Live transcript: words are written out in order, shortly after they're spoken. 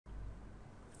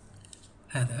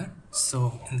Hi there.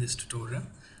 So in this tutorial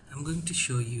I'm going to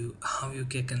show you how you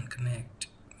can connect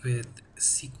with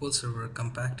SQL Server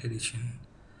Compact Edition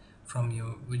from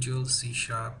your Visual C#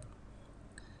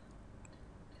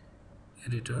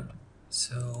 editor.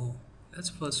 So let's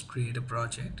first create a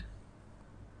project.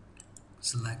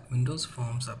 Select Windows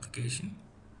Forms application,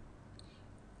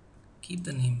 keep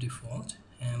the name default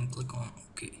and click on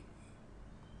OK.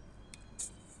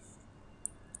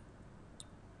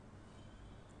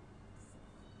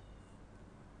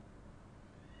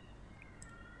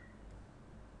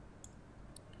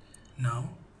 Now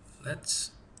let's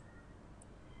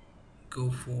go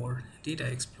for Data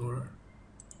Explorer,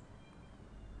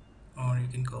 or you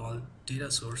can call it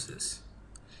data sources,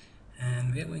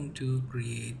 and we are going to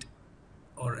create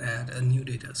or add a new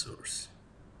data source.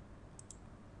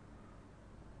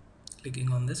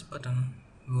 Clicking on this button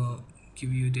will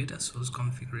give you data source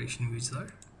configuration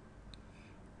wizard.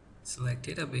 Select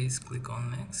database, click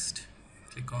on next,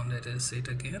 click on dataset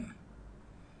again,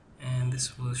 and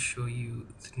this will show you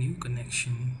the new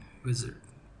connection wizard.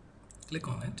 Click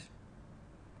on it.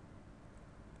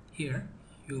 Here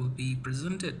you will be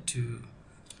presented to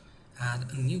add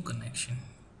a new connection.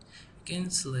 You can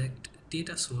select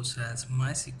data source as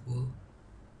MySQL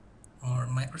or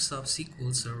Microsoft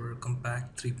SQL Server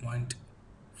Compact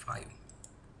 3.5.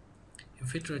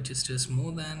 If it registers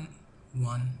more than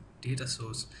one data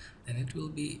source, then it will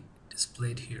be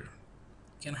displayed here.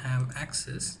 You can have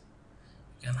access,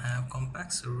 you can have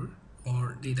compact server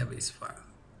or database file.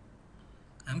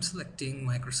 I'm selecting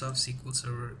Microsoft SQL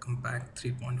Server Compact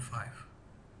 3.5.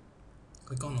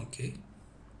 Click on OK.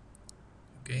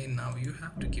 Okay, now you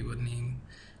have to give a name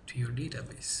to your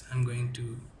database. I'm going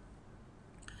to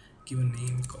give a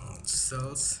name called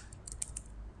sales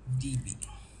DB.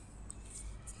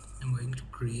 I'm going to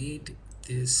create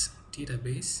this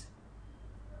database,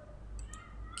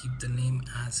 keep the name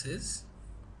as is.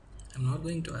 I'm not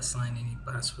going to assign any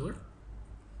password.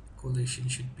 Collation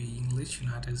should be English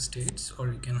United States, or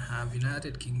you can have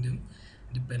United Kingdom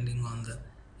depending on the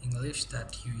English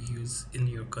that you use in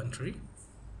your country.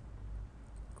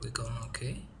 Click on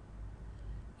OK.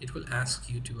 It will ask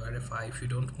you to verify if you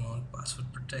don't want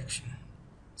password protection.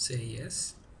 Say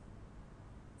yes.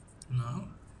 Now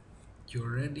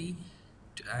you're ready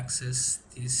to access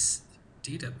this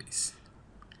database.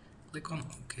 Click on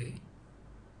OK.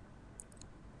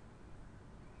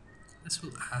 This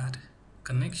will add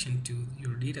connection to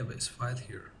your database file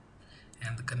here,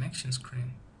 and the connection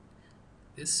string.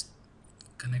 This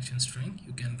connection string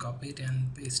you can copy it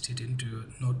and paste it into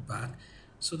Notepad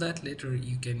so that later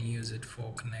you can use it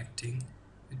for connecting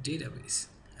with database,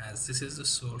 as this is the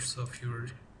source of your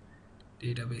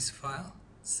database file.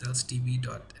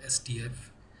 salesdb.sdf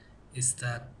is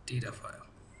that data file.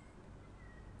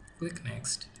 Click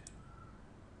next.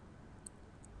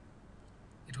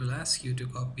 It will ask you to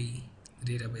copy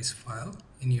the database file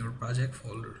in your project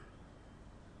folder.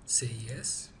 Say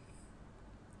yes.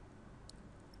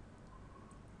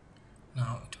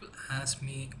 Now it will ask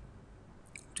me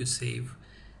to save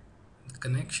the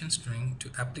connection string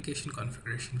to application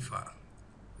configuration file,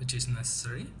 which is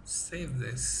necessary. Save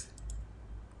this.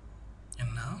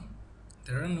 And now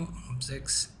there are no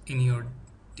objects in your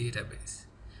database,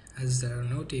 as there are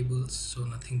no tables, so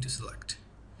nothing to select.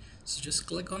 So just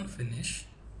click on finish,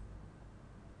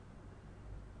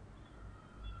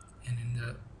 and in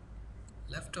the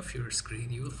left of your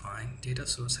screen you will find data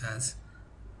source as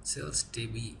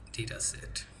salesdb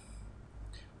dataset,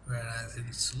 whereas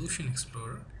in Solution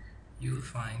Explorer you will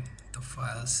find the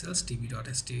file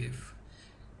salesdb.sdf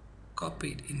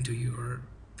copied into your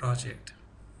project.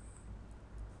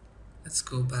 Let's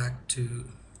go back to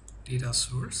data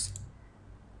source.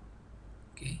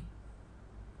 Okay,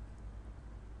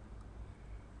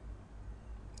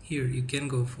 here you can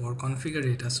go for configure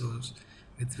data source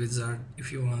with wizard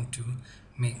if you want to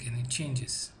make any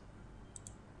changes.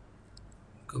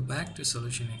 Go back to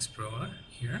Solution Explorer.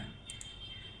 Here,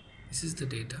 this is the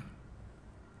data.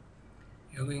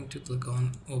 You're going to click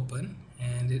on open,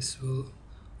 and this will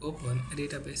open a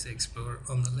database explorer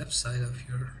on the left side of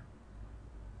your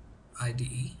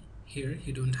IDE. Here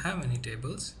you don't have any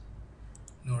tables,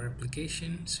 no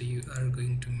replication, so you are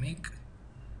going to make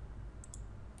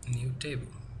a new table.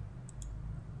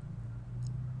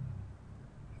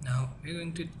 Now we're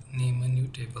going to name a new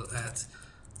table as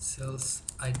sales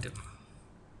item.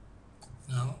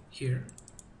 Now here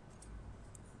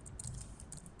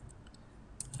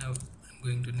I'm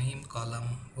going to name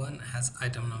column 1 as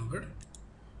item number.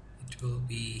 It will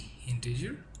be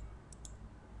integer.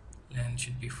 Length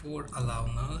should be 4, allow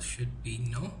null should be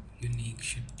no, unique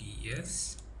should be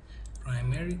yes,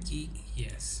 primary key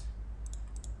yes.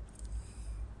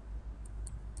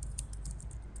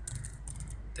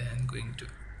 going to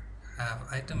have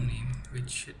item name, which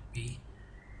should be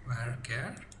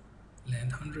varchar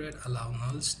length 100, allow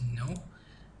nulls no,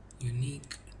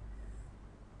 unique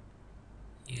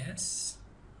yes,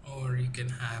 or you can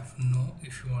have no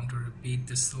if you want to repeat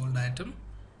the sold item,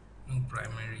 no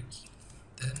primary key.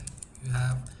 Then you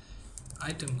have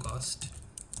item cost.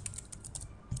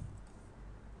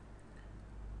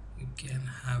 You can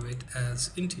have it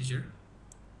as integer,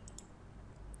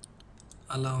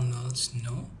 allow nulls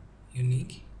no,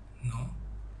 unique no,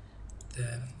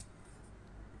 then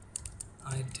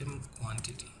item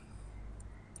quantity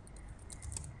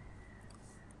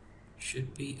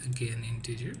should be again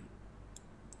integer,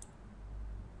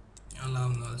 allow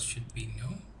nulls should be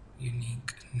no,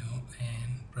 unique no,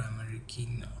 and primary key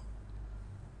no.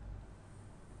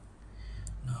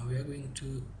 Now we are going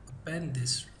to append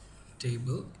this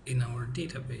table in our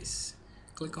database.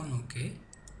 Click on OK.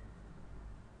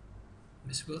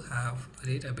 This will have a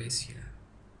database here.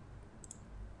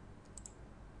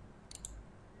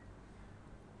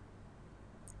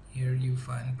 Here you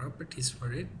find properties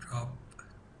for it, drop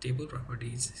table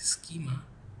properties, schema,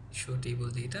 show table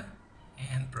data,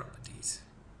 and properties.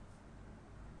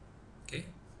 Okay,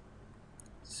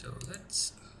 so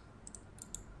let's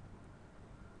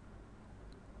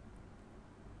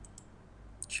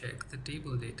check the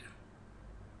table data.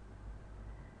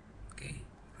 Okay,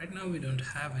 right now we don't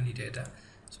have any data,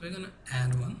 so we're gonna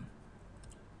add one.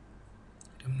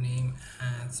 Item name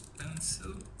as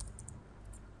pencil,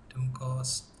 item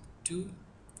cost 2,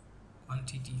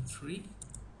 quantity 3.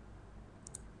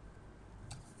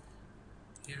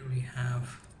 Here we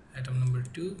have item number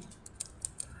 2,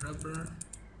 rubber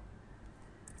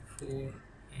 4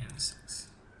 and 6.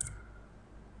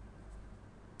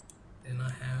 Then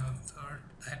I have third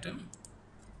item,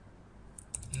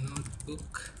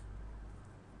 notebook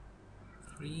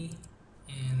 3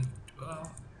 and 12.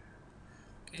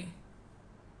 Okay,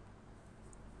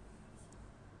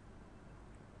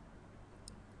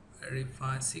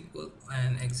 verify SQL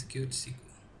and execute SQL.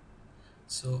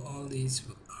 So all these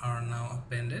are now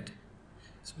appended.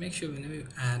 So make sure whenever you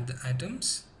add the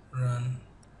items, run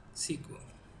SQL.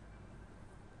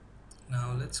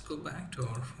 Now let's go back to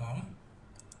our form.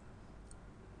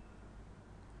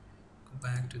 Go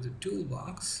back to the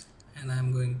toolbox, and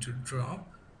I'm going to drop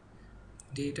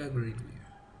data grid view.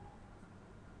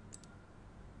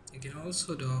 You can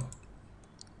also do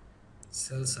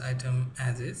sales item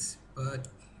as is, but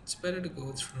it's better to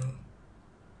go through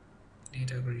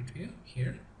data grid view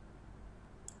here.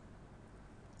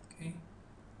 Okay,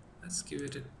 let's give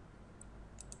it a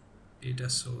data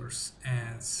source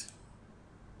as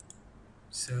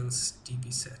sales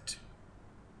db set.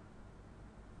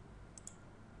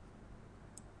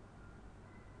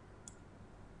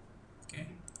 Okay,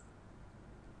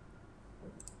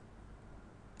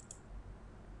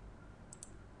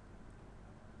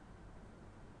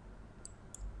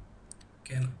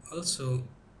 can also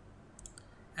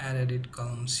add edit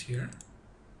columns here.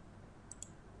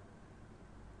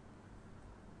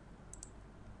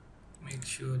 Make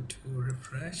sure to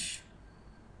refresh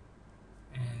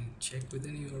and check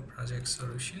within your project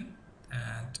solution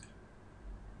that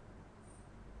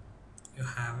you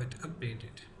have it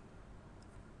updated.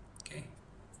 Okay,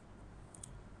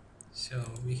 so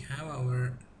we have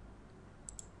our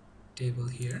table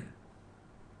here.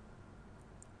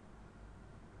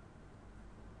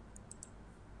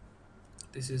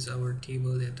 This is our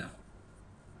table data,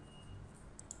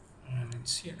 and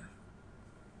it's here.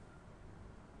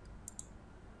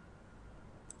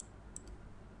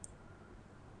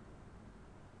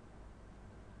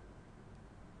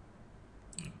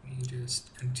 Let me just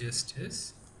adjust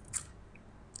this.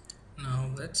 Now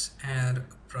let's add a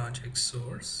project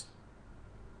source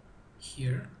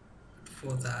here.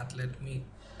 For that, let me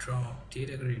drop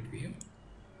data grid view.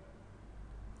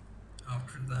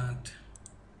 After that,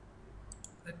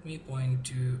 let me point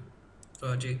to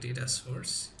project data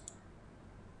source,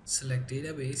 select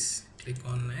database, click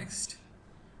on next.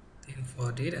 Then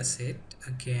for dataset,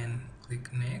 again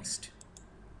click next.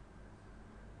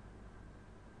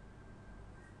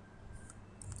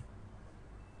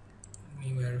 Let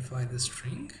me verify the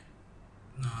string.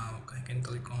 Now I can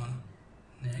click on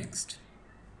next,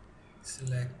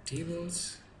 select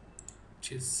tables,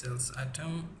 which is sales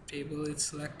item table is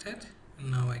selected,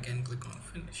 and now I can click on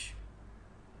finish.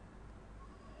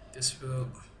 This will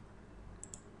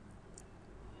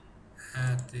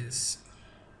add this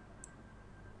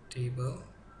table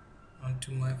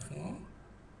onto my form.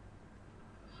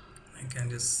 I can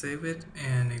just save it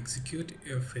and execute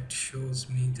if it shows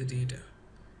me the data.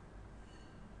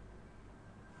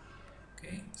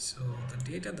 Okay, so the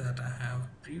data that I have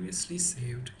previously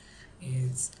saved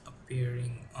is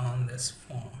appearing on this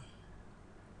form.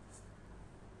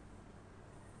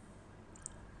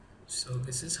 So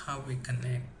this is how we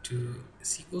connect to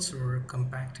SQL Server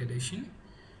Compact Edition,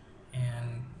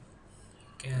 and you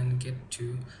can get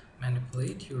to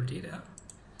manipulate your data.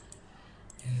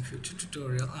 In future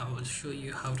tutorial, I will show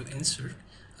you how to insert,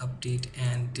 update,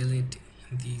 and delete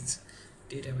these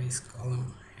database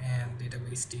column and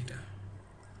database data.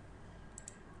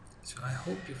 So I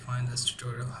hope you find this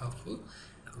tutorial helpful.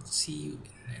 I will see you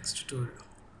in the next tutorial.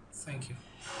 Thank you.